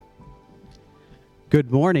Good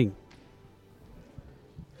morning.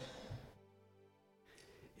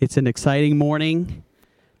 It's an exciting morning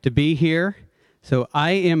to be here. So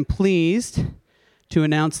I am pleased to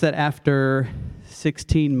announce that after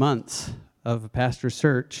 16 months of a pastor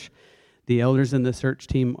search, the elders in the search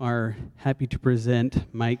team are happy to present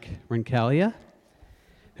Mike Roncalia,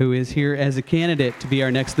 who is here as a candidate to be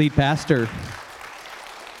our next lead pastor.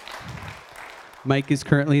 Mike is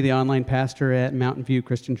currently the online pastor at Mountain View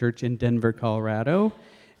Christian Church in Denver, Colorado,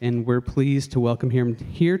 and we're pleased to welcome him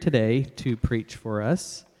here today to preach for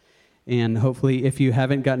us. And hopefully, if you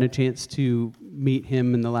haven't gotten a chance to meet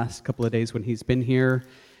him in the last couple of days when he's been here,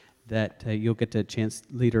 that you'll get a chance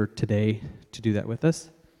later today to do that with us.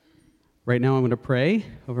 Right now, I'm going to pray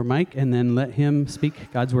over Mike and then let him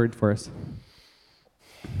speak God's word for us.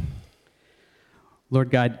 Lord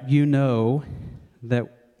God, you know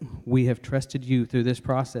that we have trusted you through this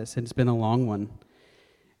process, and it's been a long one.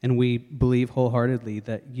 And we believe wholeheartedly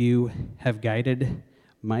that you have guided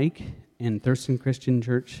Mike and Thurston Christian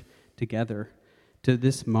Church together to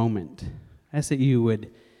this moment. I ask that you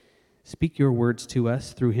would speak your words to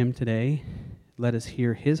us through him today. Let us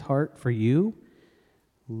hear his heart for you.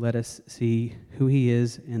 Let us see who he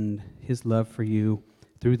is and his love for you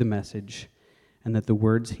through the message, and that the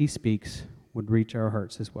words he speaks would reach our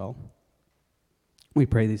hearts as well. We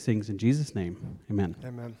pray these things in Jesus' name. Amen.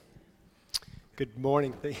 Amen. Good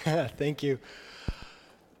morning. Thank you.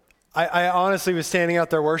 I honestly was standing out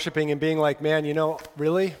there worshiping and being like, man,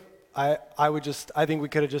 really? I think we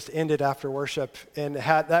could have just ended after worship and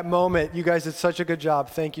had that moment. You guys did such a good job.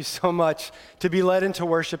 Thank you so much to be led into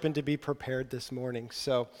worship and to be prepared this morning.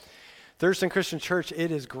 So, Thurston Christian Church,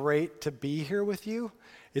 it is great to be here with you.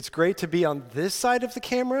 It's great to be on this side of the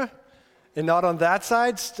camera and not on that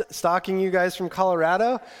side, stalking you guys from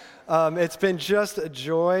Colorado. It's been just a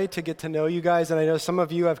joy to get to know you guys, and I know some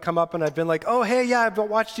of you have come up and I've been like, oh, hey, yeah, I've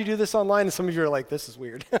watched you do this online, and some of you are like, this is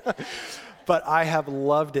weird. But I have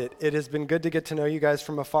loved it. It has been good to get to know you guys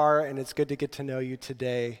from afar, and it's good to get to know you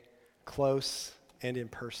today, close and in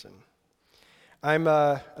person. And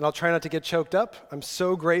I'll try not to get choked up. I'm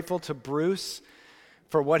so grateful to Bruce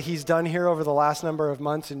for what he's done here over the last number of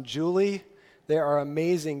months, and Julie. They are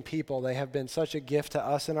amazing people. They have been such a gift to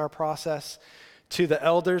us in our process. To the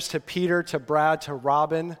elders, to Peter, to Brad, to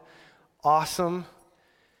Robin, awesome.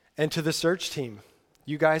 And to the search team.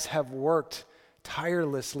 You guys have worked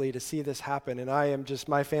tirelessly to see this happen, and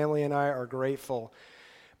my family and I are grateful.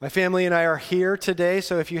 My family and I are here today,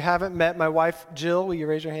 so if you haven't met my wife, Jill, will you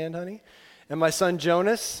raise your hand, honey? And my son,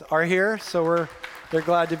 Jonas, are here, so they're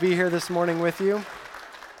glad to be here this morning with you.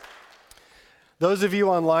 Those of you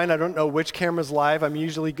online, I don't know which camera's live. I'm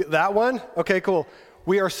usually that one? Okay, cool.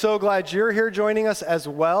 We are so glad you're here joining us as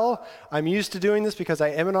well. I'm used to doing this because I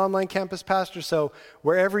am an online campus pastor, so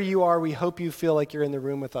wherever you are, we hope you feel like you're in the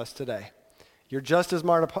room with us today. You're just as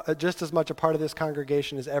much a part of this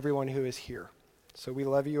congregation as everyone who is here. So we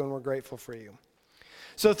love you and we're grateful for you.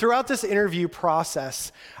 So throughout this interview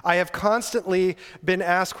process, I have constantly been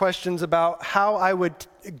asked questions about how I would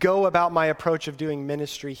go about my approach of doing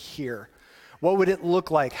ministry here. What would it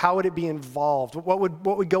look like? How would it be involved? What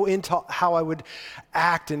would go into how I would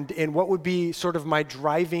act, and what would be sort of my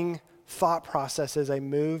driving thought process as I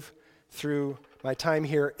move through my time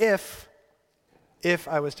here if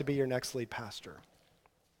I was to be your next lead pastor,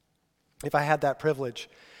 if I had that privilege.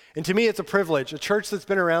 And to me, it's a privilege. A church that's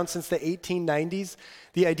been around since the 1890s,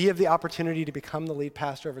 the idea of the opportunity to become the lead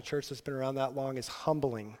pastor of a church that's been around that long is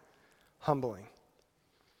humbling.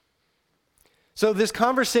 So this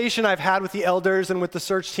conversation I've had with the elders and with the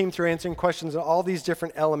search team through answering questions and all these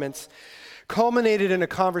different elements culminated in a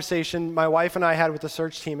conversation my wife and I had with the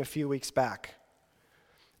search team a few weeks back.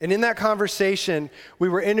 And in that conversation, we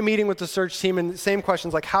were in a meeting with the search team, and the same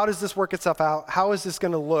questions like, how does this work itself out? How is this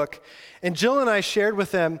going to look? And Jill and I shared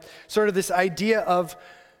with them sort of this idea of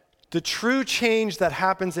the true change that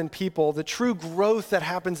happens in people, the true growth that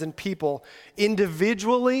happens in people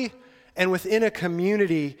individually and within a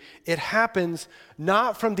community. It happens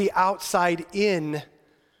not from the outside in,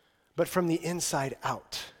 but from the inside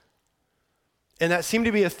out. And that seemed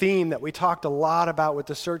to be a theme that we talked a lot about with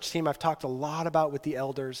the search team. I've talked a lot about with the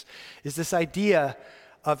elders, is this idea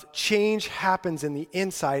of change happens in the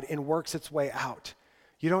inside and works its way out.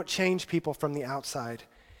 You don't change people from the outside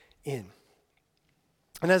in.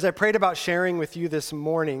 And as I prayed about sharing with you this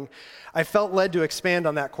morning, I felt led to expand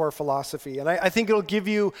on that core philosophy. And I think it'll give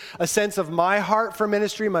you a sense of my heart for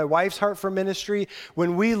ministry, my wife's heart for ministry.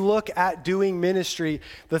 When we look at doing ministry,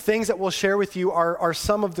 the things that we'll share with you are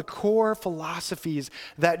some of the core philosophies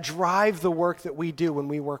that drive the work that we do when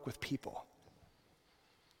we work with people.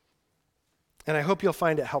 And I hope you'll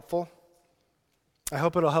find it helpful. I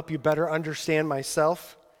hope it'll help you better understand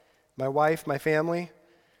myself, my wife, my family.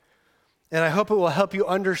 And I hope it will help you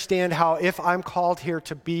understand how, if I'm called here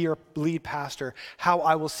to be your lead pastor, how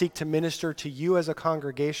I will seek to minister to you as a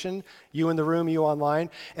congregation, you in the room, you online,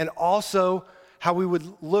 and also how we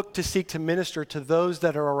would look to seek to minister to those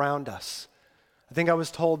that are around us. I think I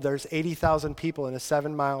was told there's 80,000 people in a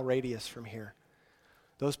 7-mile radius from here.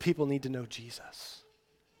 Those people need to know Jesus.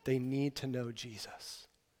 They need to know Jesus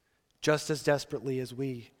just as desperately as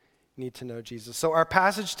we need to know Jesus. So our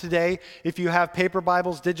passage today, if you have paper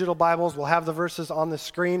Bibles, digital Bibles, we'll have the verses on the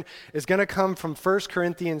screen, is going to come from 1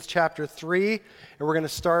 Corinthians chapter 3, and we're going to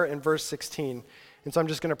start in verse 16. And so I'm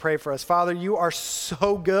just going to pray for us. Father, you are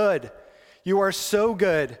so good. You are so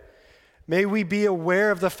good. May we be aware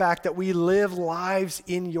of the fact that we live lives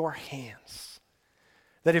in your hands.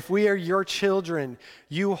 That if we are your children,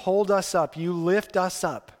 you hold us up, you lift us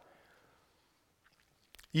up.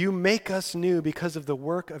 You make us new because of the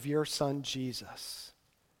work of your Son, Jesus.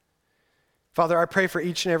 Father, I pray for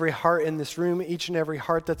each and every heart in this room, each and every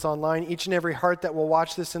heart that's online, each and every heart that will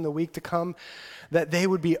watch this in the week to come, that they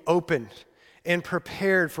would be open and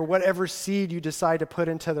prepared for whatever seed you decide to put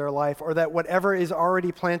into their life, or that whatever is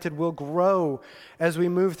already planted will grow as we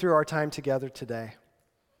move through our time together today.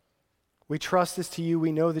 We trust this to you.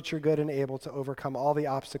 We know that you're good and able to overcome all the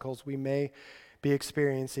obstacles we may be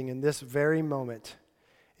experiencing in this very moment.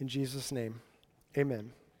 In Jesus' name,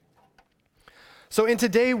 amen. So in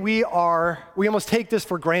today, we almost take this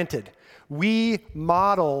for granted. We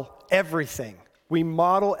model everything. We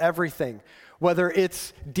model everything, whether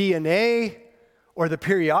it's DNA or the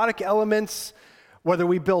periodic elements, whether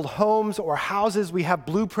we build homes or houses, we have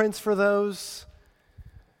blueprints for those.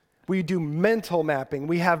 We do mental mapping.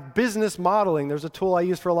 We have business modeling. There's a tool I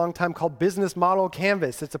used for a long time called Business Model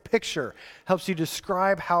Canvas. It's a picture, helps you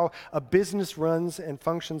describe how a business runs and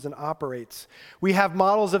functions and operates. We have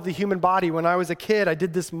models of the human body. When I was a kid, I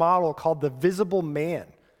did this model called the Visible Man.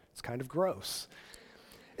 It's kind of gross.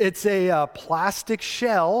 It's a plastic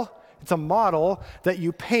shell. It's a model that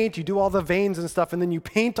you paint, you do all the veins and stuff, and then you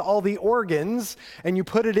paint all the organs, and you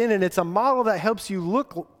put it in, and it's a model that helps you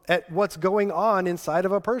look at what's going on inside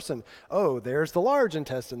of a person. Oh, there's the large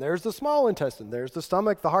intestine, there's the small intestine, there's the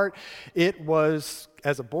stomach, the heart. It was,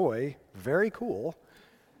 as a boy, very cool.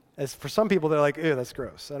 As for some people, they're like, ew, that's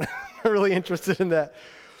gross. I'm not really interested in that.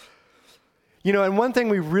 You know, and one thing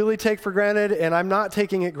we really take for granted, and I'm not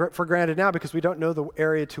taking it for granted now because we don't know the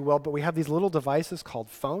area too well, but we have these little devices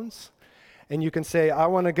called phones. And you can say, I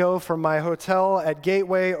want to go from my hotel at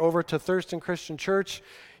Gateway over to Thurston Christian Church.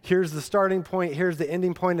 Here's the starting point, here's the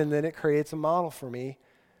ending point, and then it creates a model for me.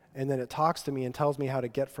 And then it talks to me and tells me how to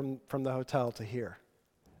get from the hotel to here.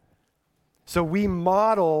 So we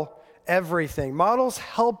model everything. Models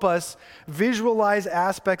help us visualize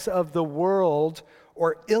aspects of the world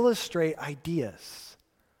or illustrate ideas.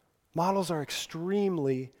 Models are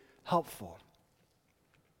extremely helpful.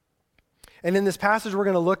 And in this passage we're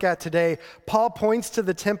going to look at today, Paul points to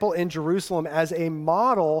the temple in Jerusalem as a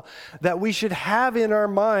model that we should have in our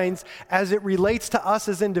minds as it relates to us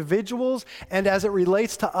as individuals and as it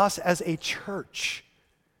relates to us as a church.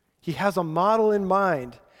 He has a model in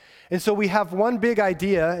mind. And so we have one big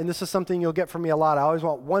idea, and this is something you'll get from me a lot. I always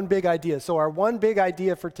want one big idea. So our one big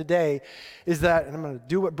idea for today is that, and I'm going to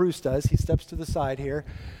do what Bruce does. He steps to the side here.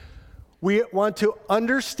 We want to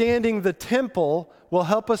understanding the temple will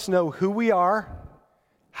help us know who we are,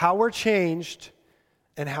 how we're changed,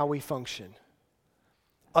 and how we function.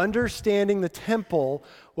 Understanding the temple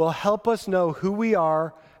will help us know who we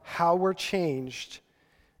are, how we're changed,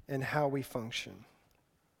 and how we function.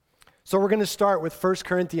 So we're going to start with 1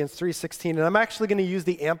 Corinthians 3:16, and I'm actually going to use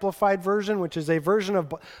the Amplified Version, which is a version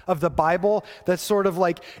of the Bible that's sort of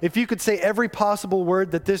like, if you could say every possible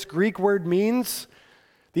word that this Greek word means,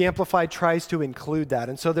 the Amplified tries to include that.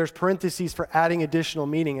 And so there's parentheses for adding additional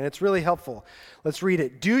meaning, and it's really helpful. Let's read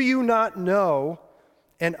it. Do you not know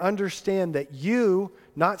and understand that you,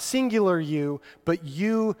 not singular you, but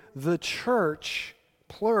you, the church,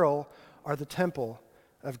 plural, are the temple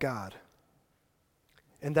of God?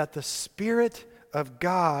 And that the Spirit of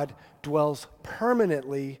God dwells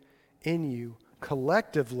permanently in you,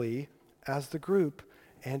 collectively, as the group,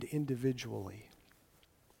 and individually.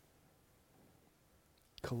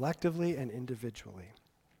 Collectively and individually.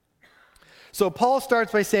 So Paul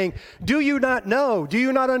starts by saying, do you not know? Do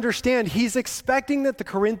you not understand? He's expecting that the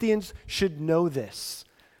Corinthians should know this.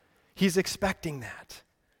 He's expecting that.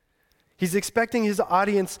 He's expecting his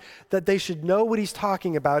audience that they should know what he's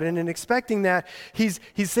talking about. And in expecting that, he's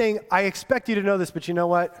saying, I expect you to know this, but you know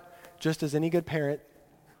what? Just as any good parent,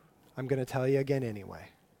 I'm going to tell you again anyway.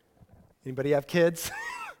 Anybody have kids?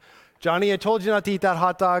 Johnny, I told you not to eat that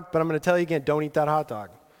hot dog, but I'm going to tell you again, don't eat that hot dog.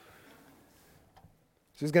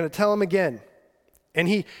 So he's going to tell him again. And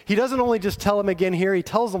he doesn't only just tell him again here, he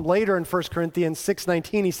tells him later in 1 Corinthians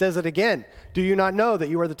 6:19, he says it again. Do you not know that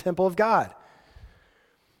you are the temple of God?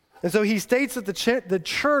 And so he states that the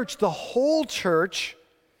church, the whole church,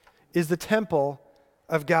 is the temple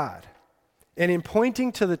of God. And in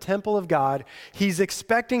pointing to the temple of God, he's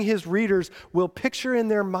expecting his readers will picture in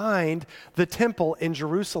their mind the temple in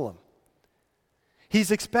Jerusalem.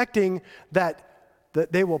 He's expecting that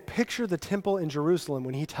they will picture the temple in Jerusalem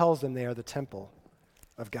when he tells them they are the temple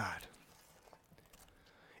of God.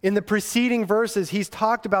 In the preceding verses, he's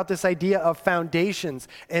talked about this idea of foundations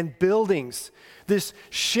and buildings, this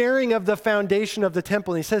sharing of the foundation of the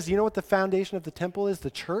temple. And he says, you know what the foundation of the temple is?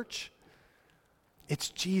 The church? It's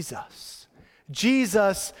Jesus.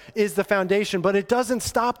 Jesus is the foundation, but it doesn't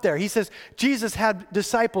stop there. He says Jesus had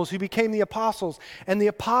disciples who became the apostles, and the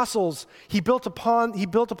apostles, he built upon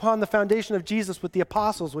the foundation of Jesus with the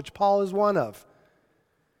apostles, which Paul is one of,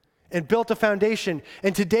 and built a foundation.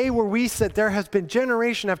 And today where we sit, there has been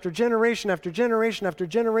generation after generation after generation after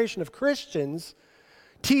generation of Christians,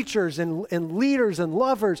 teachers and leaders and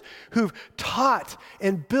lovers who've taught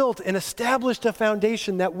and built and established a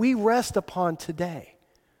foundation that we rest upon today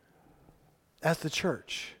as the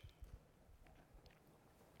church.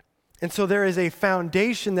 And so there is a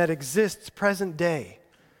foundation that exists present day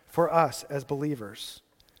for us as believers.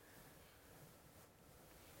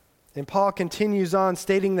 And Paul continues on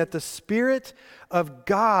stating that the Spirit of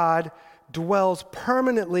God dwells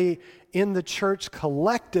permanently in the church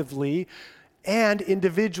collectively and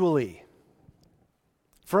individually.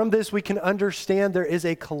 From this we can understand there is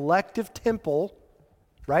a collective temple,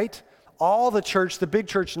 right? All the church, the big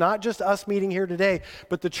church, not just us meeting here today,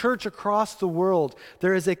 but the church across the world.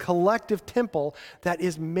 There is a collective temple that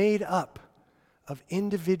is made up of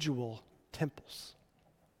individual temples.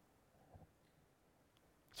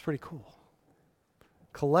 It's pretty cool.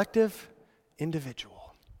 Collective,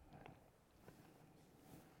 individual.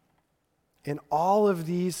 And all of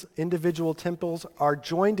these individual temples are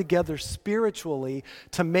joined together spiritually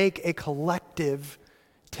to make a collective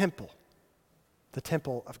temple, the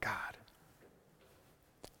temple of God.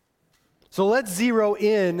 So let's zero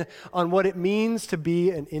in on what it means to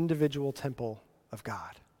be an individual temple of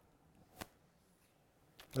God.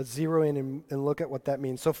 Let's zero in and look at what that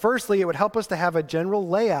means. So firstly, it would help us to have a general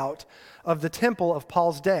layout of the temple of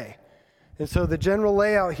Paul's day. And so the general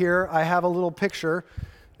layout here, I have a little picture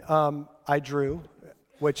I drew,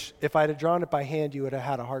 which if I'd have drawn it by hand, you would have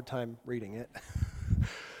had a hard time reading it.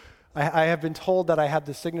 I have been told that I have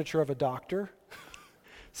the signature of a doctor.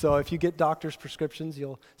 So if you get doctor's prescriptions,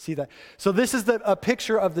 you'll see that. So this is a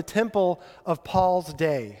picture of the temple of Paul's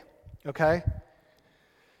day, okay?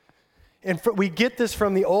 And we get this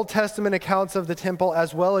from the Old Testament accounts of the temple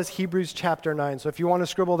as well as Hebrews chapter 9. So if you want to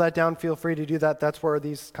scribble that down, feel free to do that. That's where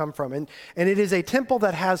these come from. And it is a temple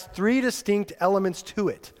that has three distinct elements to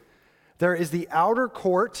it. There is the outer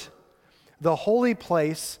court, the holy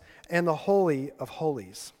place, and the Holy of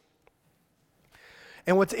Holies.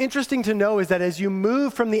 And what's interesting to know is that as you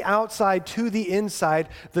move from the outside to the inside,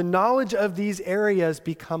 the knowledge of these areas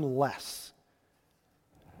become less.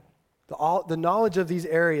 The knowledge of these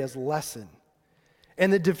areas lessen.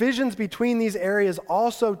 And the divisions between these areas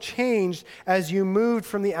also changed as you moved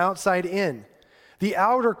from the outside in. The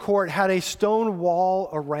outer court had a stone wall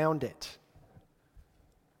around it.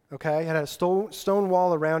 Okay, it had a stone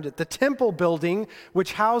wall around it. The temple building,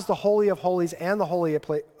 which housed the Holy of Holies and the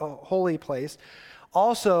holy place,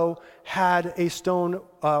 also had a stone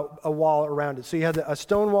a wall around it. So you had a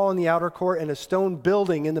stone wall in the outer court and a stone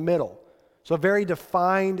building in the middle. So a very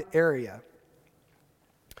defined area.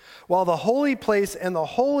 While the holy place and the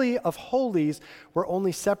Holy of Holies were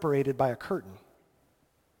only separated by a curtain.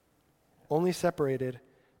 Only separated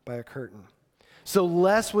by a curtain. So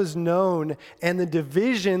less was known and the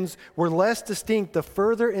divisions were less distinct the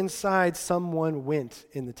further inside someone went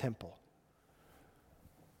in the temple.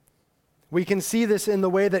 We can see this in the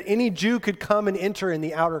way that any Jew could come and enter in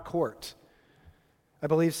the outer court. I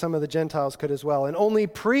believe some of the Gentiles could as well. And only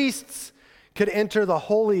priests could enter the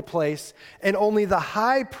holy place, and only the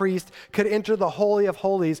high priest could enter the Holy of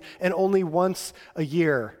Holies, and only once a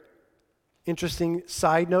year. Interesting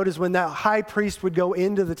side note is when that high priest would go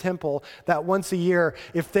into the temple, that once a year,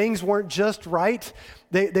 if things weren't just right,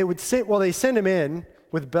 they would send him in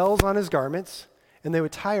with bells on his garments, and they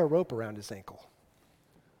would tie a rope around his ankle.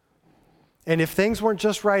 And if things weren't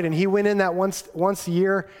just right and he went in that once a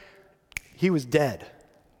year, he was dead.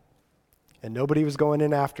 And nobody was going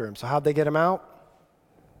in after him. So how'd they get him out?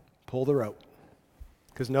 Pull the rope.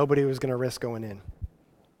 Because nobody was going to risk going in.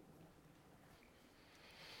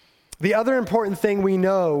 The other important thing we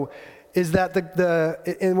know is that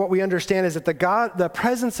and what we understand is that the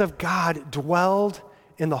presence of God dwelled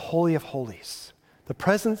in the Holy of Holies. The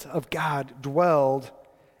presence of God dwelled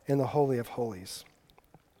in the Holy of Holies.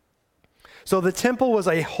 So the temple was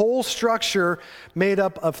a whole structure made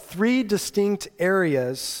up of 3 distinct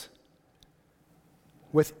areas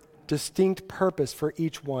with distinct purpose for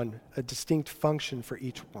each one, a distinct function for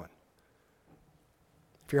each one.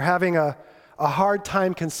 If you're having a hard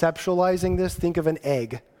time conceptualizing this, think of an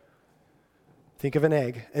egg. Think of an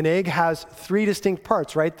egg. An egg has 3 distinct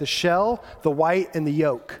parts, right? The shell, the white, and the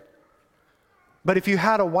yolk. But if you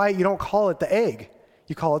had a white, you don't call it the egg.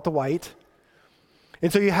 You call it the white.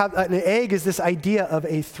 And so you have an egg is this idea of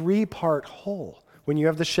a 3-part whole. When you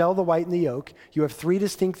have the shell, the white, and the yolk, you have 3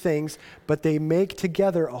 distinct things, but they make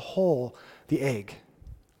together a whole, the egg.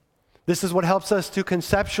 This is what helps us to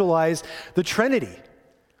conceptualize the Trinity.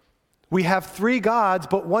 We have 3 gods,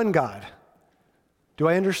 but 1 God. Do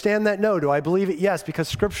I understand that? No. Do I believe it? Yes, because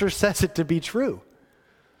Scripture says it to be true.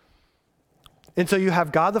 And so you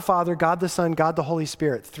have God the Father, God the Son, God the Holy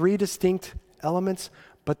Spirit. 3 distinct elements,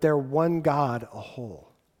 but they're 1 God, a whole.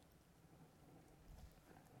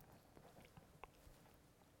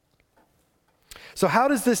 So how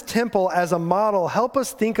does this temple as a model help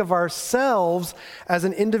us think of ourselves as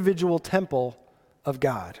an individual temple of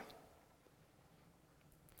God?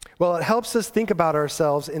 Well, it helps us think about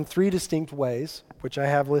ourselves in 3 distinct ways, which I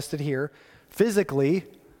have listed here: physically,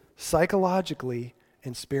 psychologically,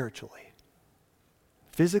 and spiritually.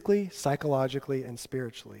 Physically, psychologically, and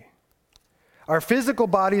spiritually. Our physical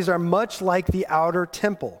bodies are much like the outer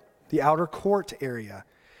temple, the outer court area.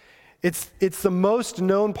 It's the most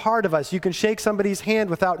known part of us. You can shake somebody's hand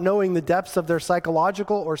without knowing the depths of their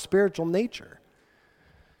psychological or spiritual nature.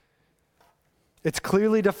 It's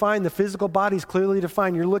clearly defined. The physical body is clearly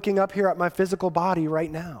defined. You're looking up here at my physical body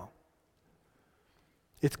right now.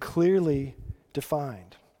 It's clearly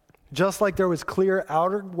defined. Just like there was clear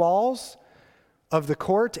outer walls of the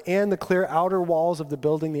court and the clear outer walls of the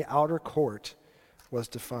building, the outer court was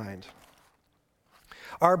defined.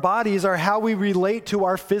 Our bodies are how we relate to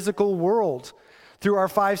our physical world through our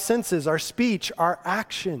 5 senses, our speech, our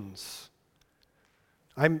actions.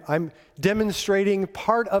 I'm demonstrating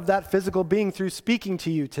part of that physical being through speaking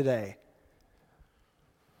to you today.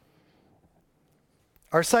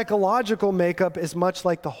 Our psychological makeup is much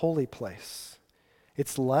like the holy place.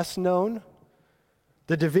 It's less known.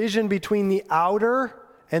 The division between the outer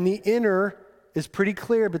and the inner is pretty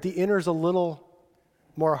clear, but the inner is a little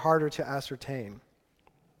more harder to ascertain.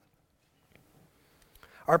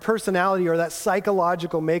 Our personality, or that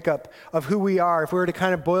psychological makeup of who we are, if we were to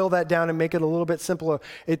kind of boil that down and make it a little bit simpler,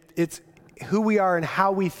 it's who we are and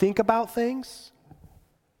how we think about things,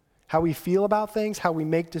 how we feel about things, how we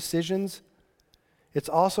make decisions. It's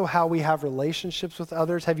also how we have relationships with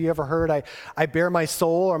others. Have you ever heard, I bear my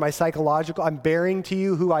soul or my psychological, I'm bearing to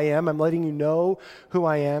you who I am. I'm letting you know who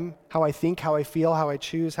I am, how I think, how I feel, how I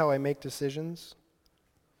choose, how I make decisions.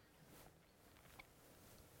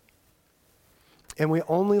 And we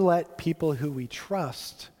only let people who we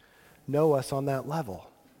trust know us on that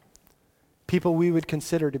level. People we would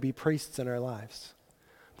consider to be priests in our lives.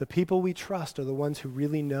 The people we trust are the ones who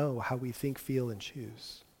really know how we think, feel, and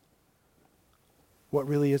choose. What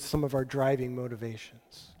really is some of our driving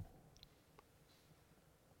motivations.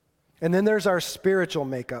 And then there's our spiritual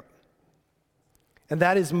makeup. And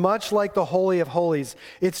that is much like the Holy of Holies.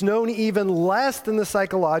 It's known even less than the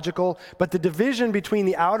psychological, but the division between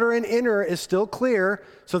the outer and inner is still clear.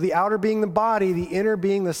 So the outer being the body, the inner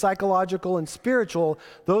being the psychological and spiritual,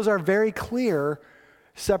 those are very clear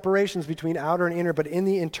separations between outer and inner, but in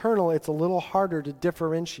the internal, it's a little harder to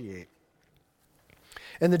differentiate.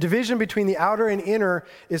 And the division between the outer and inner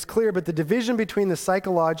is clear, but the division between the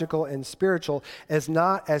psychological and spiritual is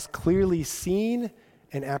not as clearly seen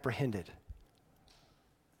and apprehended.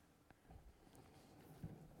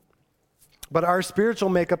 But our spiritual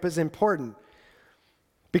makeup is important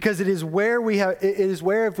because it is where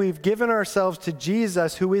if we've given ourselves to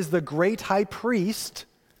Jesus, who is the great high priest,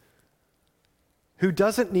 who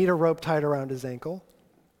doesn't need a rope tied around his ankle.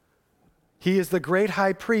 He is the great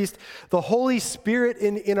high priest. The Holy Spirit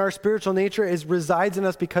in our spiritual nature resides in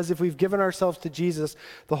us because if we've given ourselves to Jesus,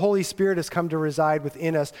 the Holy Spirit has come to reside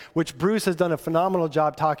within us, which Bruce has done a phenomenal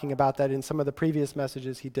job talking about that in some of the previous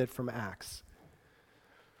messages he did from Acts.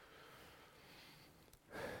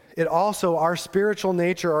 It also, our spiritual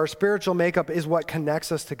nature, our spiritual makeup is what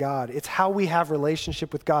connects us to God. It's how we have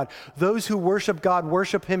relationship with God. Those who worship God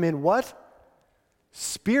worship him in what?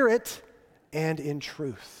 Spirit and in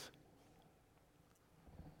truth.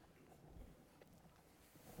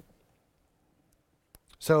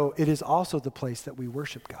 So it is also the place that we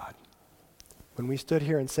worship God. When we stood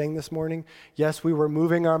here and sang this morning, yes, we were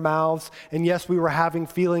moving our mouths, and yes, we were having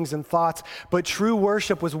feelings and thoughts, but true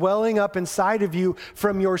worship was welling up inside of you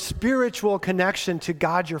from your spiritual connection to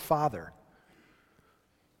God your Father.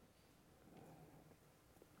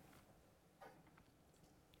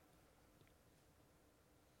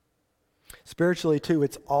 Spiritually, too,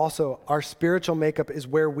 it's also our spiritual makeup is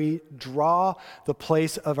where we draw the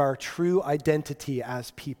place of our true identity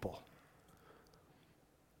as people.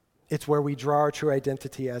 It's where we draw our true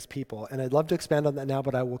identity as people. And I'd love to expand on that now,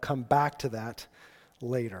 but I will come back to that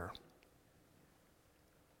later.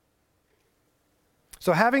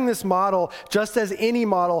 So having this model, just as any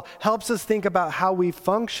model, helps us think about how we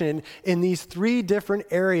function in these three different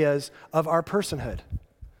areas of our personhood.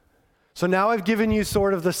 So now I've given you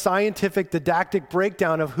sort of the scientific, didactic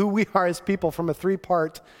breakdown of who we are as people from a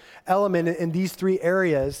three-part element in these three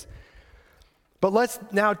areas. But let's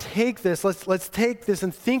now take this, let's take this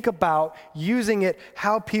and think about using it,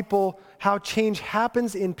 how change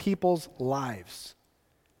happens in people's lives.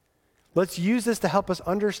 Let's use this to help us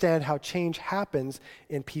understand how change happens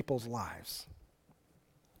in people's lives.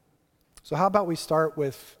 So how about we start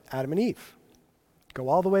with Adam and Eve? Go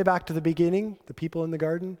all the way back to the beginning, the people in the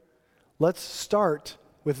garden. Let's start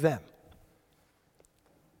with them.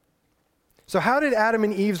 So how did Adam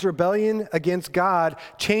and Eve's rebellion against God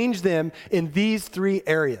change them in these three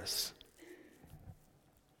areas?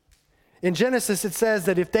 In Genesis, it says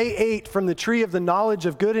that if they ate from the tree of the knowledge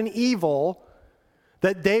of good and evil,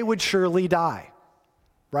 that they would surely die,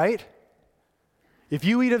 right? If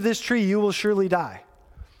you eat of this tree, you will surely die.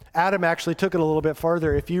 Adam actually took it a little bit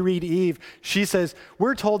farther. If you read Eve, she says,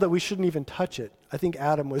 we're told that we shouldn't even touch it. I think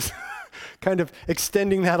Adam was kind of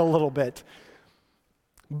extending that a little bit.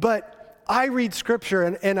 But I read scripture,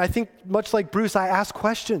 and I think much like Bruce, I ask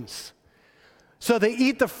questions. So they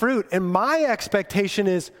eat the fruit, and my expectation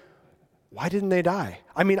is, why didn't they die?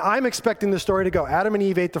 I mean, I'm expecting the story to go, Adam and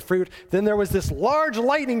Eve ate the fruit, then there was this large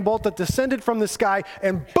lightning bolt that descended from the sky,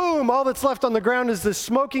 and boom, all that's left on the ground is this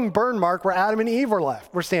smoking burn mark where Adam and Eve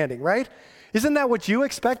were standing, right? Isn't that what you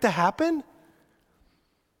expect to happen?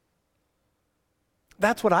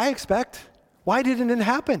 That's what I expect. Why didn't it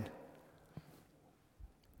happen?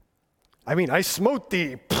 I mean, I smote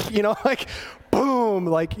thee, like boom,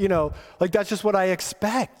 like that's just what I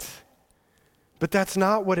expect. But that's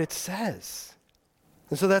not what it says.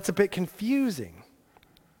 And so that's a bit confusing.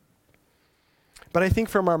 But I think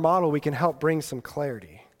from our model, we can help bring some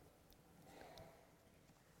clarity.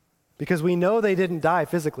 Because we know they didn't die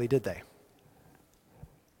physically, did they?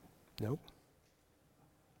 Nope.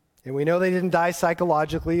 And we know they didn't die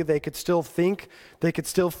psychologically. They could still think, they could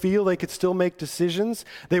still feel, they could still make decisions.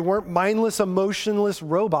 They weren't mindless, emotionless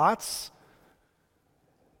robots.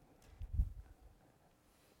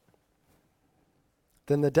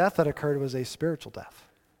 Then the death that occurred was a spiritual death.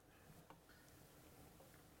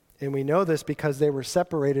 And we know this because they were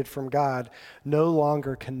separated from God, no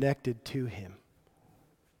longer connected to Him.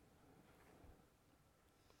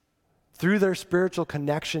 Through their spiritual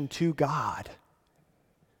connection to God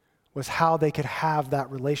was how they could have that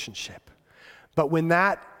relationship. But when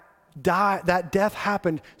that death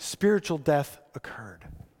happened, spiritual death occurred.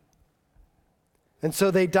 And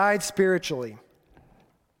so they died spiritually.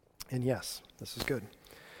 And yes, this is good.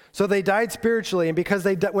 So they died spiritually, and because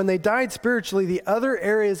when they died spiritually, the other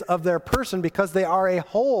areas of their person, because they are a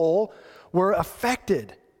whole, were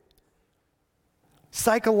affected.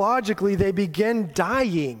 Psychologically, they began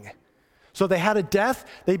dying. So they had a death,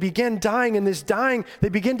 they began dying, and this dying, they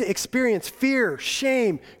began to experience fear,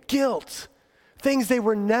 shame, guilt, things they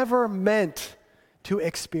were never meant to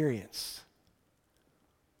experience.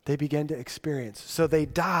 They began to experience. So they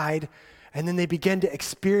died, and then they began to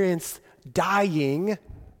experience dying.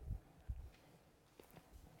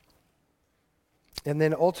 And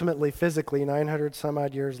then ultimately, physically, 900 some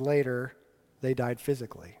odd years later, they died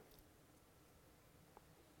physically.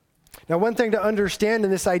 Now, one thing to understand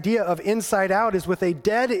in this idea of inside out is with a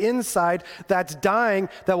dead inside that's dying,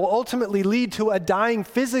 that will ultimately lead to a dying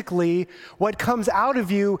physically, what comes out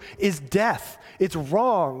of you is death. It's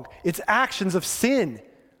wrong. It's actions of sin.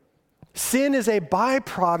 Sin is a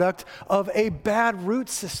byproduct of a bad root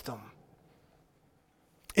system.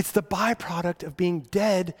 It's the byproduct of being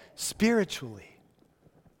dead spiritually.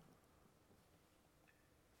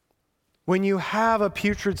 When you have a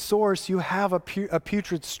putrid source, you have a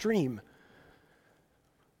putrid stream.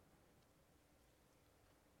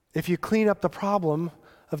 If you clean up the problem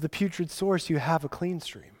of the putrid source, you have a clean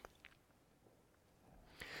stream.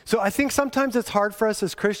 So I think sometimes it's hard for us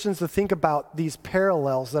as Christians to think about these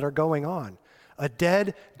parallels that are going on. A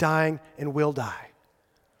dead, dying, and will die.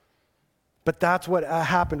 But that's what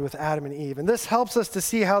happened with Adam and Eve. And this helps us to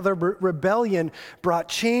see how their rebellion brought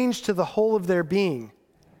change to the whole of their being.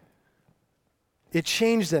 It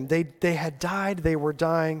changed them. They had died, they were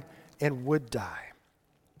dying, and would die.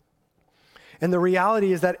 And the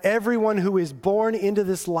reality is that everyone who is born into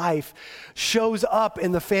this life shows up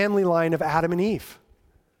in the family line of Adam and Eve.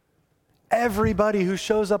 Everybody who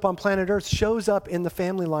shows up on planet Earth shows up in the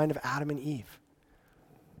family line of Adam and Eve.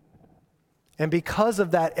 And because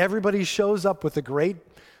of that, everybody shows up with a great,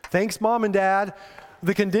 thanks mom and dad,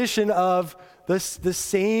 the condition of the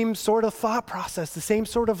same sort of thought process, the same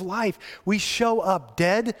sort of life. We show up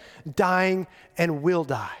dead, dying, and will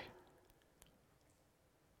die.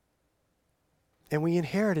 And we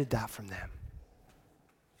inherited that from them.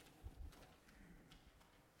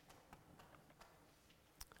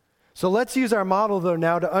 So let's use our model, though,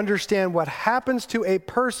 now to understand what happens to a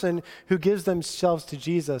person who gives themselves to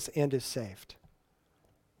Jesus and is saved.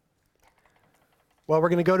 Well, we're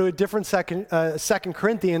going to go to a different 2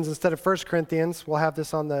 Corinthians instead of 1 Corinthians. We'll have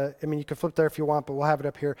this on you can flip there if you want, but we'll have it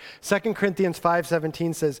up here. 2 Corinthians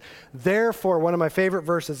 5:17 says, "Therefore," one of my favorite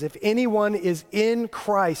verses, "if anyone is in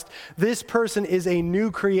Christ, this person is a new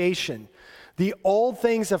creation. The old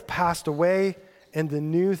things have passed away, and the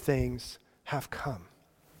new things have come."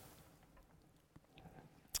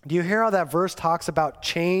 Do you hear how that verse talks about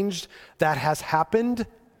change that has happened?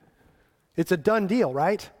 It's a done deal,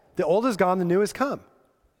 right? The old is gone, the new has come.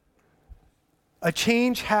 A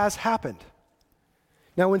change has happened.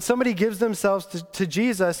 Now, when somebody gives themselves to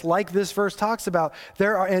Jesus, like this verse talks about,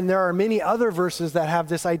 there are many other verses that have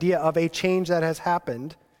this idea of a change that has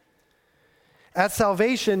happened. At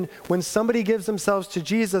salvation, when somebody gives themselves to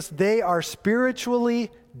Jesus, they are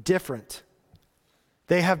spiritually different.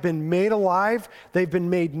 They have been made alive, they've been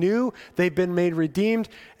made new, they've been made redeemed,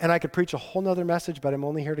 and I could preach a whole nother message, but I'm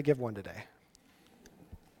only here to give one today.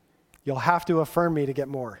 You'll have to affirm me to get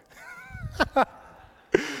more.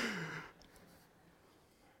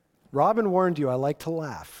 Robin warned you, I like to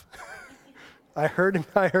laugh. I heard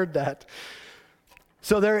that.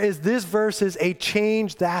 So this verse is a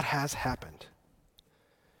change that has happened.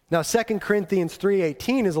 Now, 2 Corinthians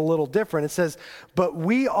 3:18 is a little different. It says, "But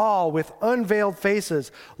we all, with unveiled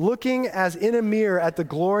faces, looking as in a mirror at the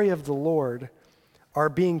glory of the Lord, are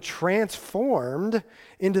being transformed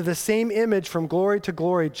into the same image from glory to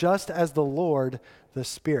glory, just as the Lord, the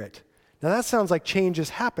Spirit." Now, that sounds like change is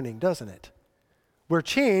happening, doesn't it? We're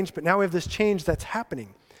changed, but now we have this change that's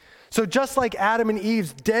happening. So just like Adam and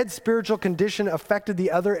Eve's dead spiritual condition affected the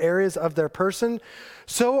other areas of their person,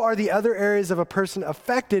 so are the other areas of a person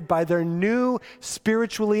affected by their new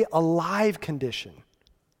spiritually alive condition.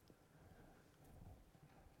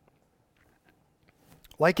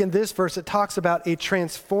 Like in this verse, it talks about a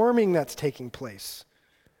transforming that's taking place.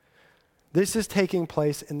 This is taking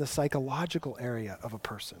place in the psychological area of a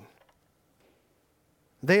person.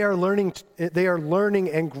 They are learning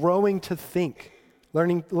and growing to think.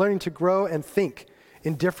 Learning to grow and think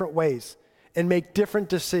in different ways and make different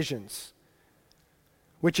decisions,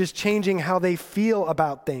 which is changing how they feel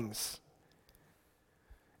about things.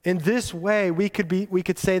 In this way, we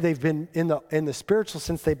could say they've been in the spiritual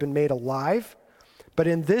sense, they've been made alive. But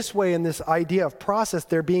in this way, in this idea of process,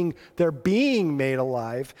 they're being made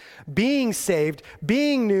alive, being saved,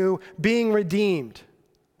 being new, being redeemed.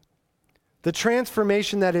 The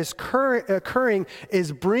transformation that is occurring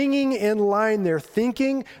is bringing in line their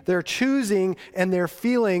thinking, their choosing, and their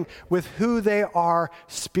feeling with who they are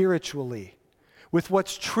spiritually, with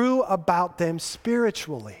what's true about them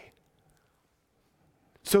spiritually.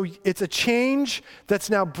 So it's a change that's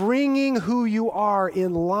now bringing who you are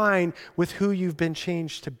in line with who you've been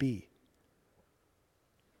changed to be.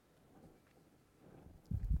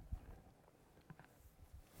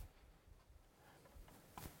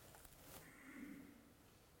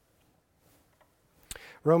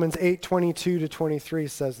 Romans 8:22-23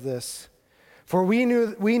 says this, "For we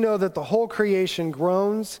know that the whole creation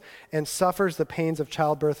groans and suffers the pains of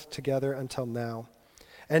childbirth together until now.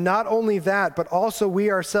 And not only that, but also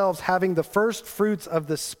we ourselves, having the first fruits of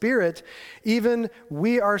the Spirit, even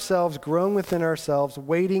we ourselves groan within ourselves,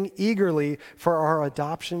 waiting eagerly for our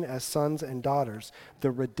adoption as sons and daughters,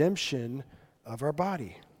 the redemption of our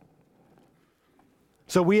body."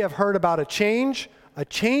 So we have heard about a change, a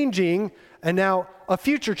changing, and now a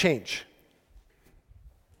future change.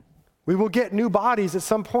 We will get new bodies at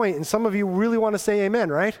some point, and some of you really want to say amen,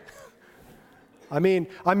 right? I mean,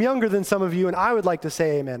 I'm younger than some of you, and I would like to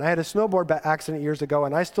say amen. I had a snowboard accident years ago,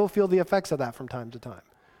 and I still feel the effects of that from time to time.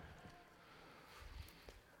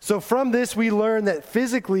 So from this, we learn that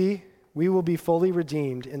physically, we will be fully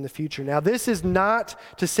redeemed in the future. Now, this is not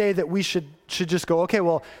to say that we should just go, okay,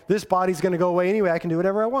 well, this body's going to go away anyway. I can do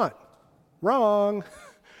whatever I want. Wrong.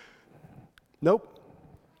 Nope.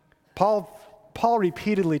 Paul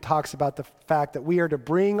repeatedly talks about the fact that we are to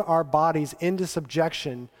bring our bodies into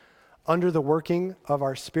subjection under the working of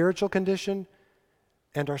our spiritual condition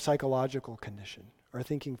and our psychological condition, our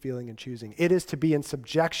thinking, feeling, and choosing. It is to be in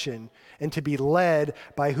subjection and to be led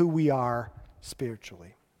by who we are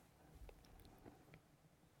spiritually.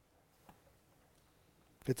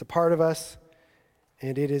 It's a part of us,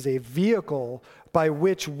 and it is a vehicle by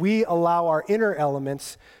which we allow our inner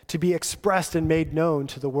elements to be expressed and made known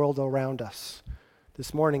to the world around us.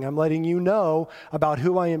 This morning, I'm letting you know about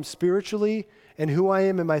who I am spiritually and who I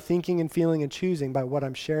am in my thinking and feeling and choosing by what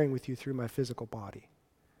I'm sharing with you through my physical body.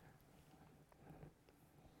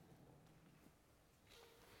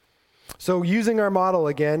 So using our model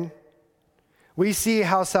again, we see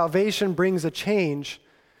how salvation brings a change.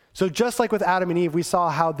 So just like with Adam and Eve, we saw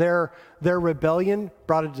how their rebellion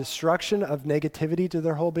brought a destruction of negativity to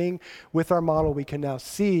their whole being. With our model, we can now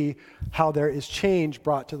see how there is change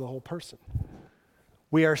brought to the whole person.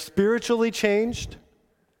 We are spiritually changed.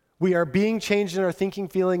 We are being changed in our thinking,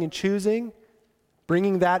 feeling, and choosing,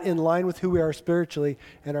 bringing that in line with who we are spiritually,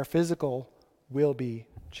 and our physical will be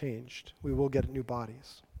changed. We will get new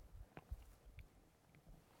bodies.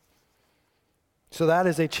 So that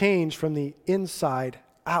is a change from the inside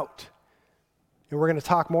out. And we're going to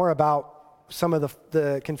talk more about some of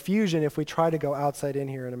the confusion if we try to go outside in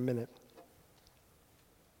here in a minute.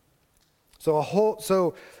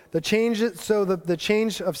 The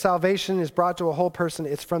change of salvation is brought to a whole person.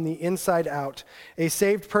 It's from the inside out. A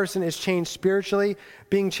saved person is changed spiritually,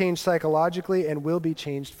 being changed psychologically, and will be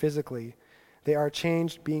changed physically. They are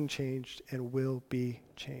changed, being changed, and will be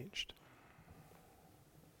changed.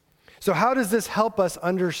 So how does this help us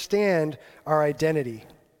understand our identity?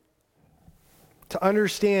 To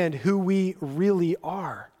understand who we really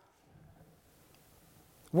are?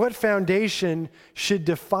 What foundation should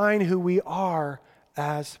define who we are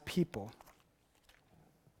as people?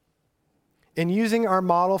 In using our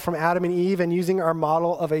model from Adam and Eve and using our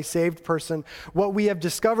model of a saved person, what we have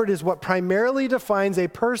discovered is what primarily defines a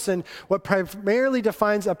person, what primarily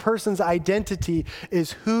defines a person's identity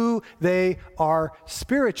is who they are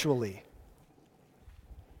spiritually.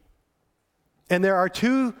 And there are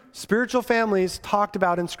two spiritual families talked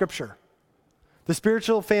about in Scripture. The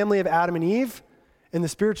spiritual family of Adam and Eve and the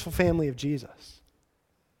spiritual family of Jesus.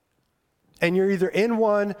 And you're either in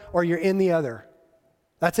one or you're in the other.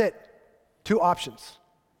 That's it. Two options.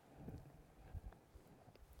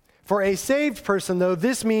 For a saved person, though,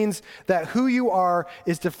 this means that who you are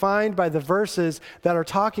is defined by the verses that are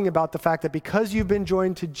talking about the fact that because you've been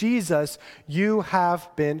joined to Jesus, you have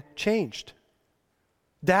been changed.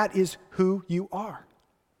 That is who you are.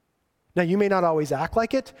 Now, you may not always act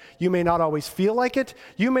like it. You may not always feel like it.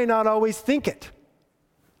 You may not always think it.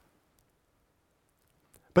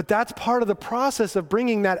 But that's part of the process of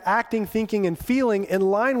bringing that acting, thinking, and feeling in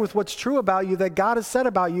line with what's true about you that God has said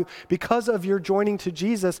about you because of your joining to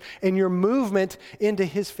Jesus and your movement into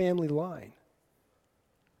his family line.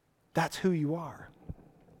 That's who you are.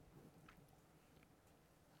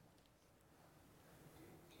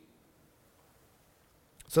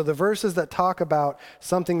 So the verses that talk about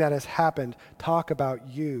something that has happened talk about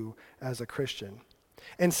you as a Christian.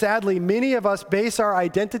 And sadly, many of us base our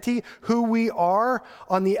identity, who we are,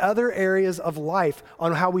 on the other areas of life,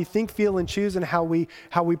 on how we think, feel, and choose, and how we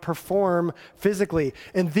perform physically.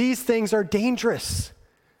 And these things are dangerous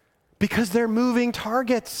because they're moving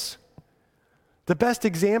targets. The best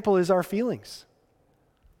example is our feelings.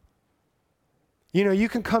 You know, you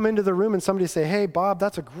can come into the room and somebody say, "Hey, Bob,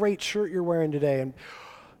 that's a great shirt you're wearing today," and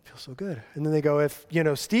it feels so good. And then they go, "If,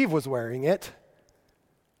 Steve was wearing it,"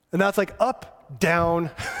 and that's like up, down.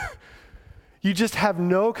 You just have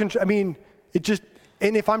no control. And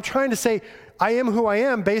if I'm trying to say I am who I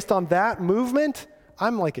am based on that movement,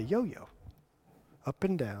 I'm like a yo-yo. Up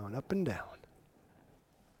and down, up and down.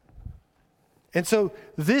 And so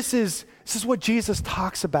this is what Jesus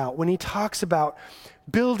talks about when he talks about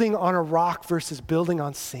building on a rock versus building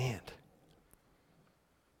on sand.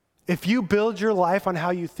 If you build your life on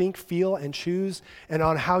how you think, feel, and choose, and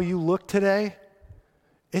on how you look today,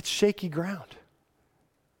 it's shaky ground.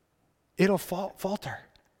 It'll falter.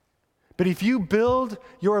 But if you build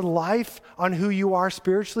your life on who you are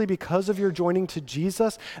spiritually because of your joining to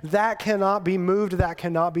Jesus, that cannot be moved, that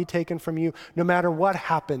cannot be taken from you, no matter what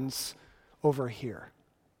happens over here.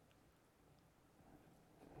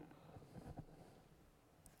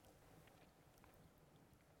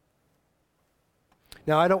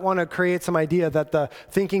 Now, I don't want to create some idea that the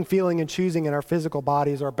thinking, feeling, and choosing in our physical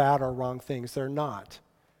bodies are bad or wrong things. They're not.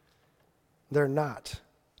 They're not.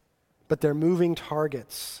 But they're moving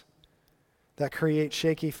targets that create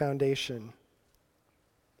shaky foundation.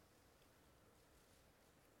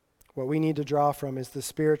 What we need to draw from is the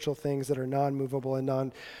spiritual things that are non-movable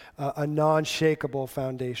and a non-shakable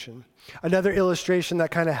foundation. Another illustration that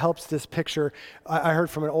kind of helps this picture, I heard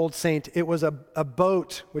from an old saint. It was a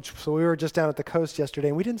boat, so we were just down at the coast yesterday,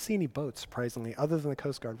 and we didn't see any boats, surprisingly, other than the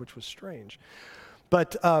Coast Guard, which was strange.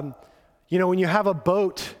 But, when you have a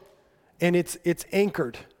boat and it's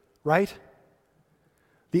anchored, right?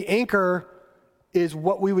 The anchor is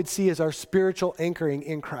what we would see as our spiritual anchoring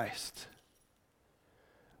in Christ.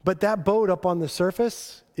 But that boat up on the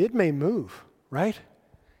surface, it may move, right?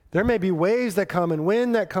 There may be waves that come and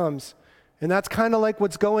wind that comes. And that's kind of like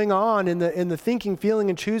what's going on in the thinking, feeling,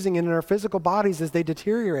 and choosing in our physical bodies as they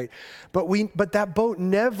deteriorate. But that boat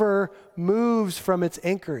never moves from its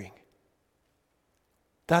anchoring.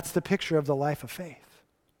 That's the picture of the life of faith.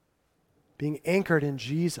 Being anchored in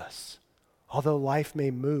Jesus, although life may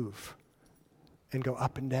move and go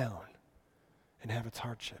up and down and have its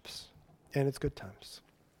hardships and its good times.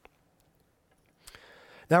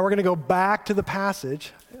 Now we're going to go back to the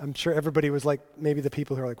passage. I'm sure everybody was like, maybe the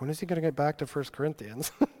people who are like, when is he going to get back to 1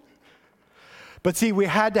 Corinthians? But see, we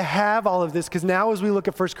had to have all of this because now as we look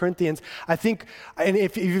at 1 Corinthians, I think, and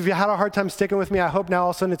if you had a hard time sticking with me, I hope now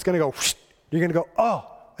all of a sudden it's going to go, whoosh, you're going to go, oh,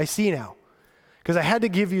 I see now. Because I had to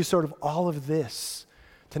give you sort of all of this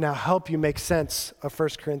to now help you make sense of 1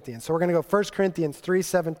 Corinthians. So we're going to go 1 Corinthians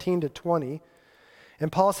 3:17 to 20. And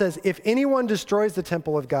Paul says, if anyone destroys the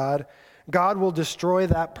temple of God, God will destroy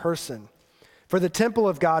that person. For the temple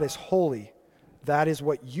of God is holy. That is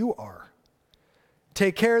what you are.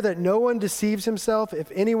 Take care that no one deceives himself.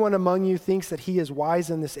 If anyone among you thinks that he is wise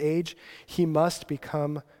in this age, he must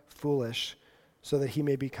become foolish so that he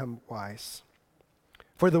may become wise.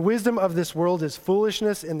 For the wisdom of this world is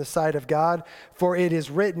foolishness in the sight of God, for it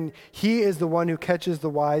is written, he is the one who catches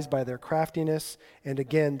the wise by their craftiness. And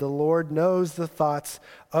again, the Lord knows the thoughts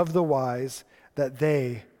of the wise, that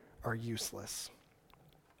they are useless.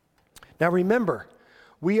 Now remember,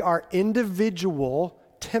 we are individual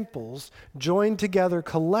temples joined together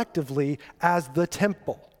collectively as the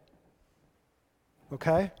temple.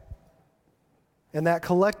 Okay? And that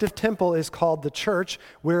collective temple is called the church.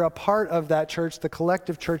 We're a part of that church, the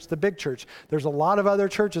collective church, the big church. There's a lot of other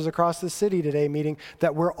churches across the city today meeting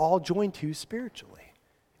that we're all joined to spiritually,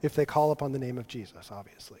 if they call upon the name of Jesus,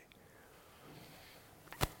 obviously.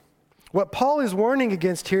 What Paul is warning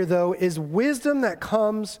against here, though, is wisdom that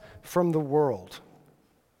comes from the world.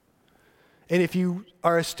 And if you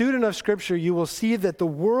are a student of Scripture, you will see that the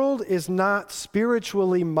world is not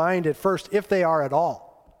spiritually minded first, if they are at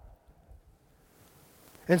all.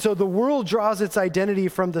 And so the world draws its identity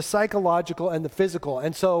from the psychological and the physical.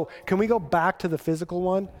 And so can we go back to the physical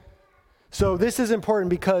one? So this is important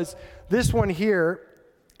because this one here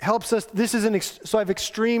helps us. This is so I've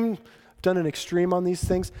done an extreme on these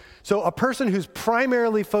things. So a person who's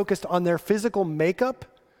primarily focused on their physical makeup,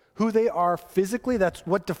 who they are physically, that's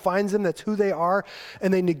what defines them, that's who they are,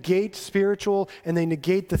 and they negate spiritual, and they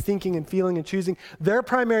negate the thinking and feeling and choosing. Their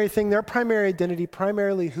primary thing, their primary identity,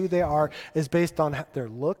 primarily who they are, is based on their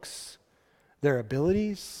looks, their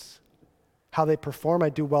abilities, how they perform. I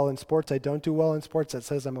do well in sports, I don't do well in sports. That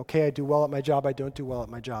says I'm okay, I do well at my job, I don't do well at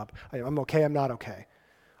my job. I'm okay, I'm not okay.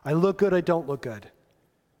 I look good, I don't look good.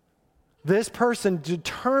 This person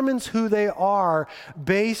determines who they are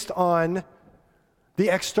based on the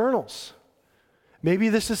externals. Maybe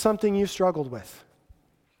this is something you've struggled with.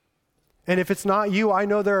 And if it's not you, I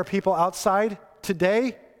know there are people outside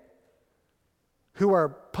today who are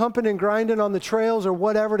pumping and grinding on the trails or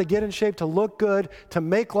whatever to get in shape, to look good, to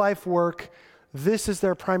make life work. This is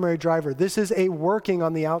their primary driver. This is a working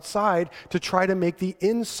on the outside to try to make the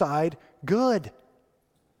inside good.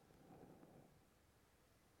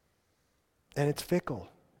 And it's fickle,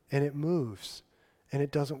 and it moves, and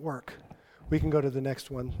it doesn't work. We can go to the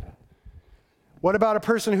next one. What about a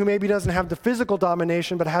person who maybe doesn't have the physical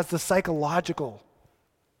domination, but has the psychological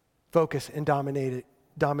focus and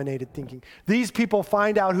dominated thinking? These people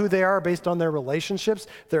find out who they are based on their relationships,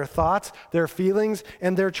 their thoughts, their feelings,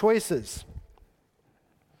 and their choices.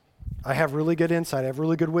 I have really good insight, I have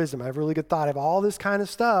really good wisdom, I have really good thought, I have all this kind of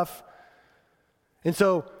stuff. And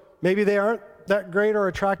so maybe they aren't that great or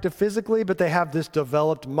attractive physically, but they have this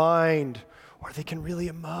developed mind, or they can really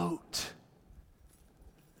emote.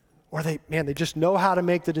 Or they just know how to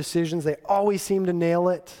make the decisions. They always seem to nail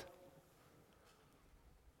it.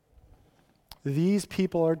 These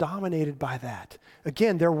people are dominated by that.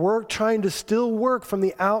 Again, they're trying to still work from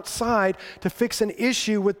the outside to fix an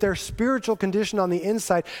issue with their spiritual condition on the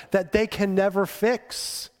inside that they can never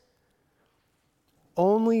fix.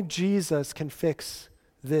 Only Jesus can fix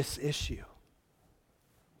this issue.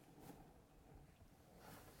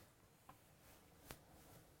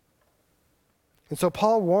 And so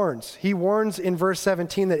Paul warns. He warns in verse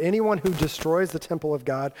 17 that anyone who destroys the temple of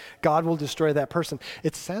God, God will destroy that person.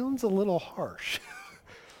 It sounds a little harsh.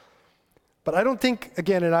 But I don't think,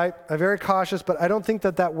 again, and I'm very cautious, but I don't think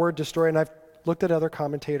that word destroy, and I've looked at other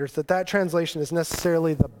commentators, that translation is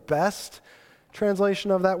necessarily the best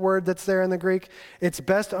translation of that word that's there in the Greek. It's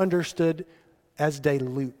best understood as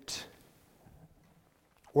dilute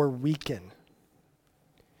or weaken.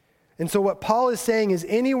 And so what Paul is saying is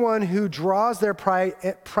anyone who draws their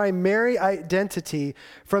primary identity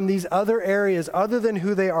from these other areas other than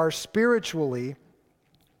who they are spiritually,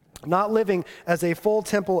 not living as a full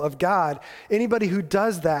temple of God, anybody who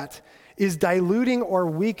does that is diluting or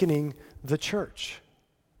weakening the church.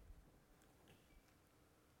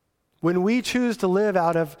 When we choose to live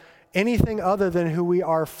out of anything other than who we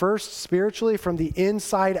are first spiritually from the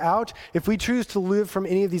inside out, if we choose to live from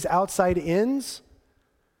any of these outside ins,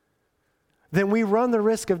 then we run the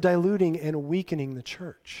risk of diluting and weakening the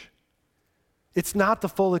church. It's not the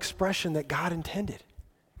full expression that God intended.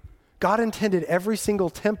 God intended every single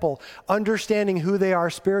temple understanding who they are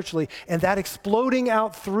spiritually and that exploding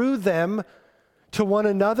out through them to one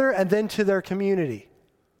another and then to their community.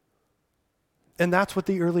 And that's what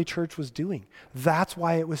the early church was doing. That's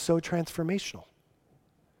why it was so transformational.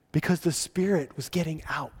 Because the Spirit was getting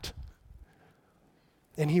out.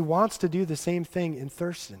 And He wants to do the same thing in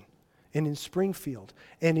Thurston, and in Springfield,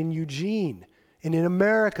 and in Eugene, and in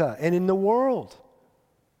America, and in the world.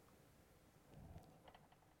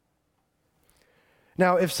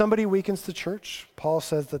 Now, if somebody weakens the church, Paul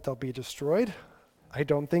says that they'll be destroyed. I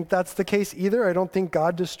don't think that's the case either. I don't think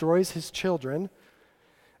God destroys His children.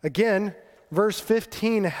 Again, verse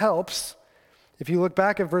 15 helps. If you look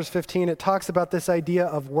back at verse 15, it talks about this idea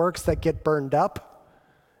of works that get burned up,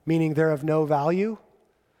 meaning they're of no value.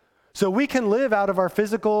 So we can live out of our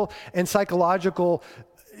physical and psychological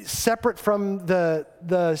separate from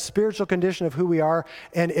the spiritual condition of who we are,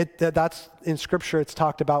 and that's in Scripture it's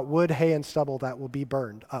talked about wood, hay, and stubble that will be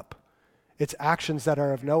burned up. It's actions that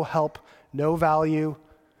are of no help, no value,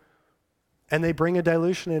 and they bring a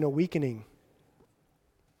dilution and a weakening.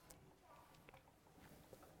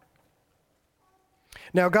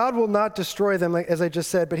 Now, God will not destroy them, as I just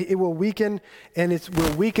said, but it will weaken, and it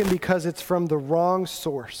will weaken because it's from the wrong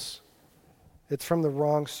source. It's from the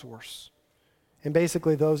wrong source. And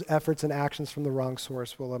basically, those efforts and actions from the wrong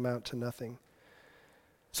source will amount to nothing.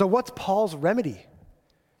 So what's Paul's remedy?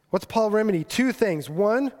 What's Paul's remedy? Two things.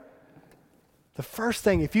 One, the first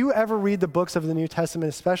thing, if you ever read the books of the New Testament,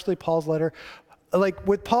 especially Paul's letter, like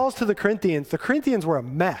with Paul's to the Corinthians were a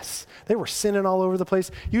mess. They were sinning all over the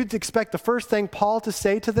place. You'd expect the first thing Paul to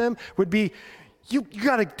say to them would be, you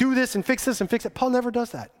got to do this and fix it. Paul never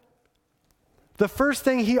does that. The first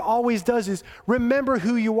thing he always does is remember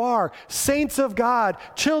who you are. Saints of God,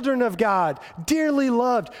 children of God, dearly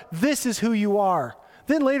loved. This is who you are.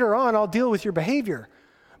 Then later on, I'll deal with your behavior,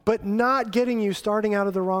 but not getting you starting out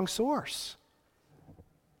of the wrong source.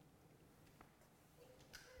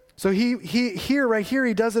 So right here,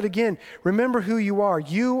 he does it again. Remember who you are.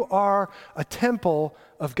 You are a temple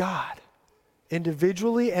of God,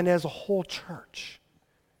 individually and as a whole church.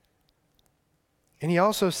 And he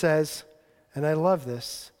also says, and I love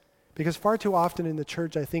this, because far too often in the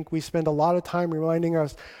church, I think we spend a lot of time reminding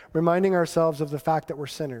ourselves of the fact that we're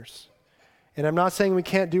sinners. And I'm not saying we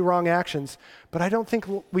can't do wrong actions, but I don't think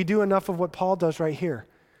we do enough of what Paul does right here.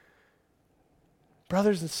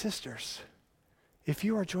 Brothers and sisters, if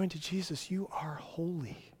you are joined to Jesus, you are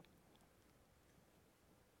holy.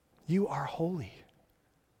 You are holy.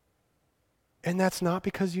 And that's not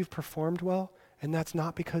because you've performed well, and that's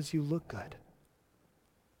not because you look good.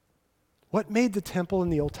 What made the temple in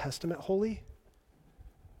the Old Testament holy?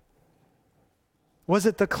 Was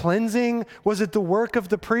it the cleansing? Was it the work of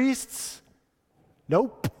the priests?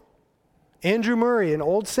 Nope. Andrew Murray, an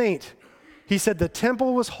old saint, he said the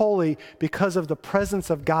temple was holy because of the presence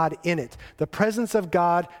of God in it. The presence of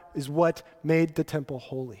God is what made the temple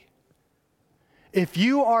holy. If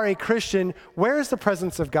you are a Christian, where is the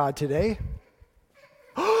presence of God today?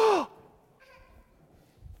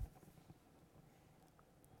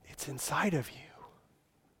 It's inside of you.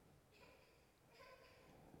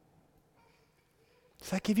 Does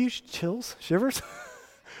that give you chills, shivers?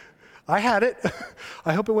 I had it.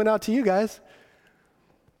 I hope it went out to you guys.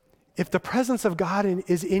 if the presence of God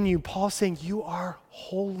is in you, Paul's saying you are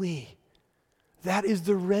holy. That is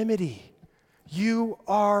the remedy. You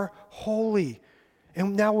are holy.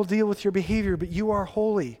 And now we'll deal with your behavior, but you are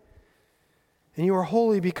holy. And you are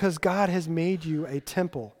holy because God has made you a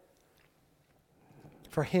temple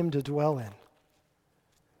for him to dwell in.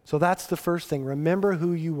 So that's the first thing. Remember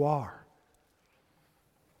who you are.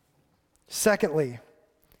 Secondly,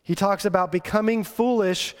 he talks about becoming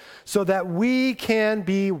foolish so that we can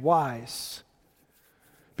be wise.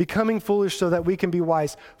 Becoming foolish so that we can be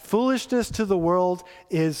wise. Foolishness to the world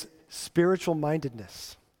is spiritual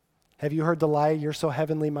mindedness. Have you heard the lie, you're so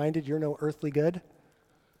heavenly minded, you're no earthly good?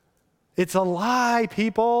 It's a lie,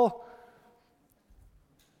 people.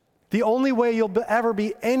 The only way you'll ever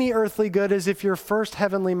be any earthly good is if you're first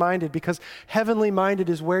heavenly minded, because heavenly minded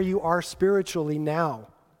is where you are spiritually now.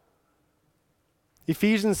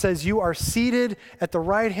 Ephesians says you are seated at the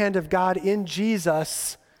right hand of God in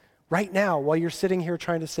Jesus right now while you're sitting here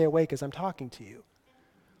trying to stay awake as I'm talking to you.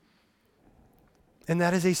 And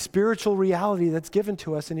that is a spiritual reality that's given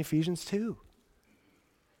to us in Ephesians 2.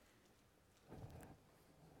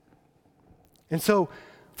 And so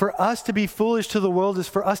for us to be foolish to the world is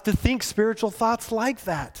for us to think spiritual thoughts like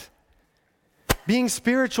that. Being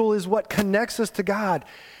spiritual is what connects us to God.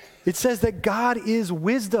 It says that God is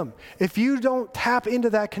wisdom. If you don't tap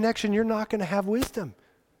into that connection, you're not going to have wisdom.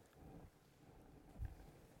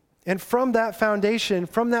 And from that foundation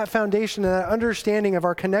and that understanding of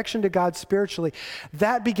our connection to God spiritually,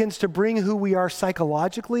 that begins to bring who we are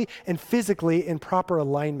psychologically and physically in proper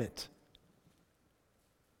alignment.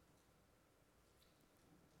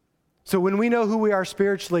 So when we know who we are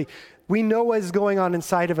spiritually, we know what is going on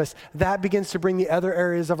inside of us. That begins to bring the other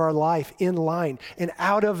areas of our life in line. And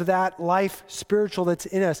out of that life spiritual that's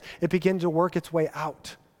in us, it begins to work its way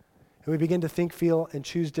out. And we begin to think, feel, and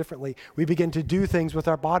choose differently. We begin to do things with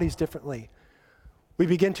our bodies differently. We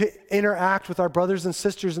begin to interact with our brothers and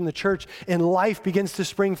sisters in the church, and life begins to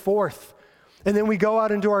spring forth. And then we go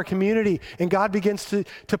out into our community, and God begins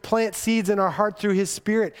to plant seeds in our heart through his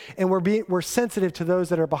Spirit, and we're sensitive to those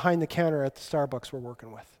that are behind the counter at the Starbucks we're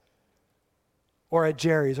working with, or at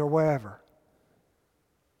Jerry's, or wherever.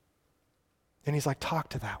 And he's like, talk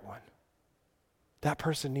to that one. That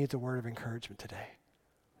person needs a word of encouragement today.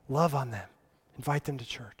 Love on them. Invite them to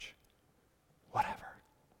church. Whatever.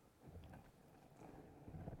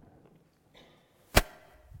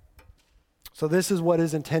 So this is what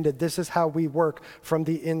is intended. This is how we work from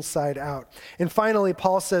the inside out. And finally,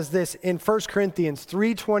 Paul says this in 1 Corinthians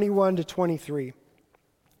 3:21 to 23.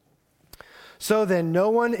 So then, no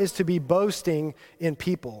one is to be boasting in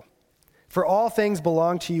people. For all things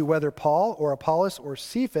belong to you, whether Paul or Apollos or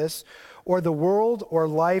Cephas or the world or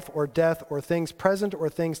life or death or things present or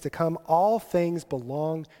things to come. All things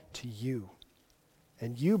belong to you.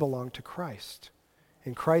 And you belong to Christ.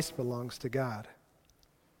 And Christ belongs to God.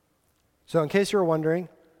 So in case you were wondering,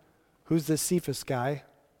 who's this Cephas guy?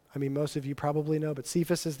 I mean, most of you probably know, but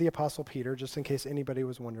Cephas is the Apostle Peter, just in case anybody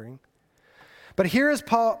was wondering. But here is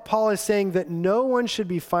Paul is saying that no one should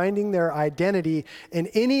be finding their identity in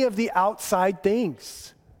any of the outside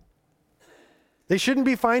things. They shouldn't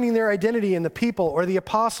be finding their identity in the people or the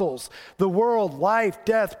apostles, the world, life,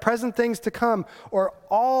 death, present things to come, or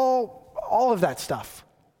all of that stuff.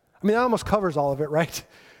 I mean, that almost covers all of it, right?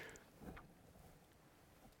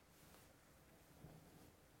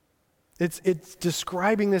 It's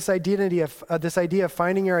describing this idea of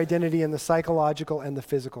finding your identity in the psychological and the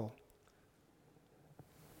physical.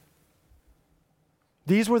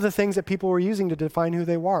 These were the things that people were using to define who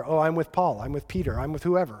they were. Oh, I'm with Paul. I'm with Peter. I'm with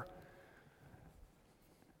whoever.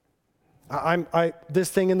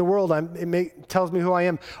 This thing in the world, tells me who I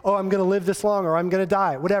am. Oh, I'm going to live this long, or I'm going to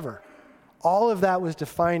die, whatever. All of that was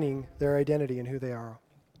defining their identity and who they are.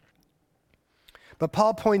 But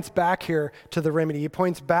Paul points back here to the remedy. He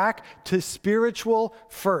points back to spiritual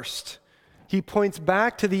first. He points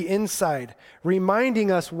back to the inside,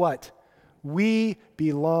 reminding us what? We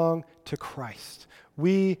belong to Christ.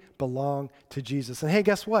 We belong to Jesus. And hey,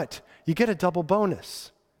 guess what? You get a double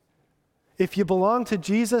bonus. If you belong to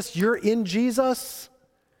Jesus, you're in Jesus.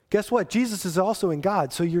 Guess what? Jesus is also in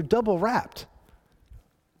God, so you're double wrapped.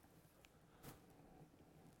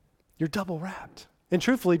 You're double wrapped. And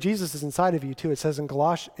truthfully, Jesus is inside of you too. It says in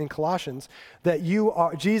Colossians that you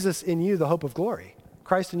are Jesus in you, the hope of glory.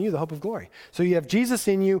 Christ in you, the hope of glory. So you have Jesus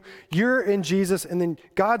in you, you're in Jesus, and then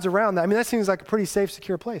God's around that. I mean, that seems like a pretty safe,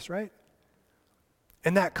 secure place, right?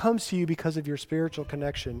 And that comes to you because of your spiritual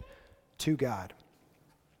connection to God.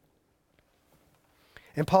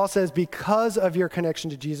 And Paul says, because of your connection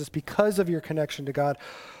to Jesus, because of your connection to God,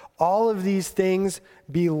 all of these things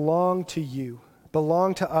belong to you.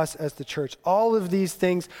 belong to us as the church. All of these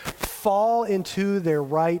things fall into their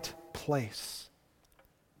right place.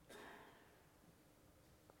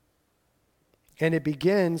 And it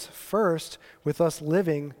begins first with us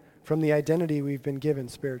living from the identity we've been given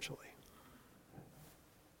spiritually.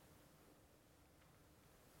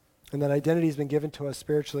 And that identity has been given to us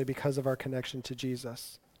spiritually because of our connection to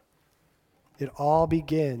Jesus. It all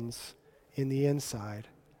begins in the inside,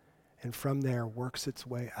 and from there works its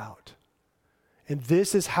way out. And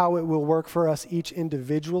this is how it will work for us each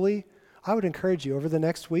individually. I would encourage you over the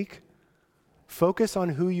next week, focus on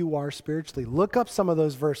who you are spiritually. Look up some of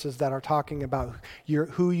those verses that are talking about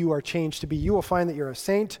who you are changed to be. You will find that you're a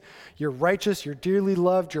saint, you're righteous, you're dearly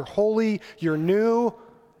loved, you're holy, you're new.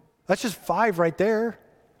 That's just 5 right there.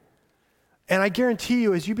 And I guarantee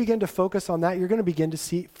you, as you begin to focus on that, you're going to begin to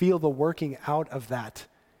feel the working out of that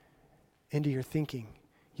into your thinking,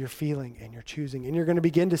 your feeling, and your choosing. And you're going to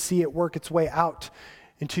begin to see it work its way out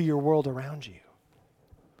into your world around you.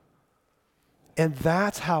 And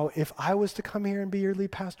that's how, if I was to come here and be your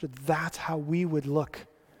lead pastor, that's how we would look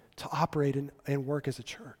to operate and work as a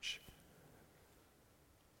church.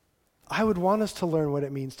 I would want us to learn what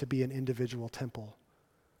it means to be an individual temple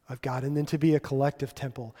of God, and then to be a collective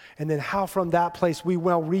temple. And then how from that place we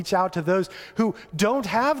will reach out to those who don't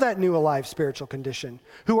have that new alive spiritual condition,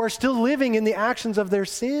 who are still living in the actions of their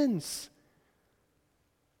sins.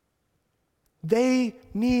 They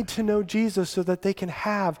need to know Jesus so that they can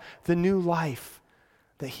have the new life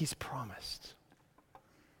that he's promised.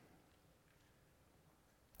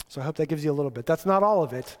 So I hope that gives you a little bit. That's not all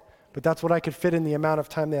of it, but that's what I could fit in the amount of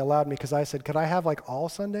time they allowed me, because I said, could I have like all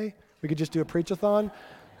Sunday? We could just do a preach-a-thon.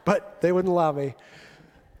 But they wouldn't allow me.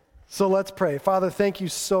 So let's pray. Father, thank you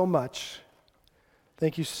so much.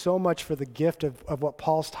 Thank you so much for the gift of what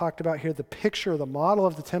Paul's talked about here, the picture, the model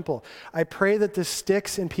of the temple. I pray that this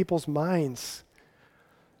sticks in people's minds,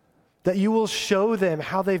 that you will show them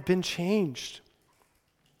how they've been changed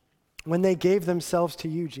when they gave themselves to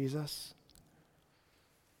you, Jesus.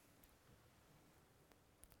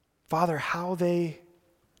 Father, how they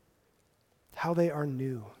are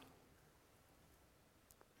new.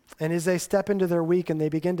 And as they step into their week and they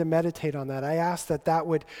begin to meditate on that, I ask that that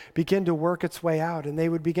would begin to work its way out, and they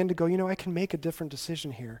would begin to go, I can make a different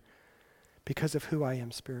decision here because of who I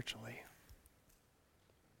am spiritually.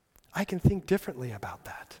 I can think differently about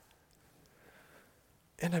that.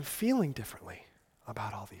 And I'm feeling differently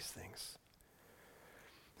about all these things.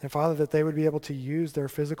 And Father, that they would be able to use their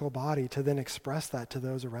physical body to then express that to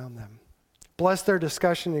those around them. Bless their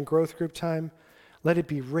discussion and growth group time. Let it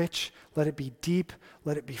be rich, let it be deep,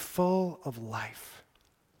 let it be full of life.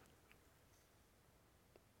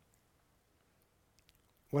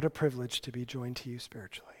 What a privilege to be joined to you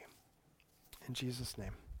spiritually. In Jesus'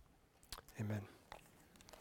 name, amen.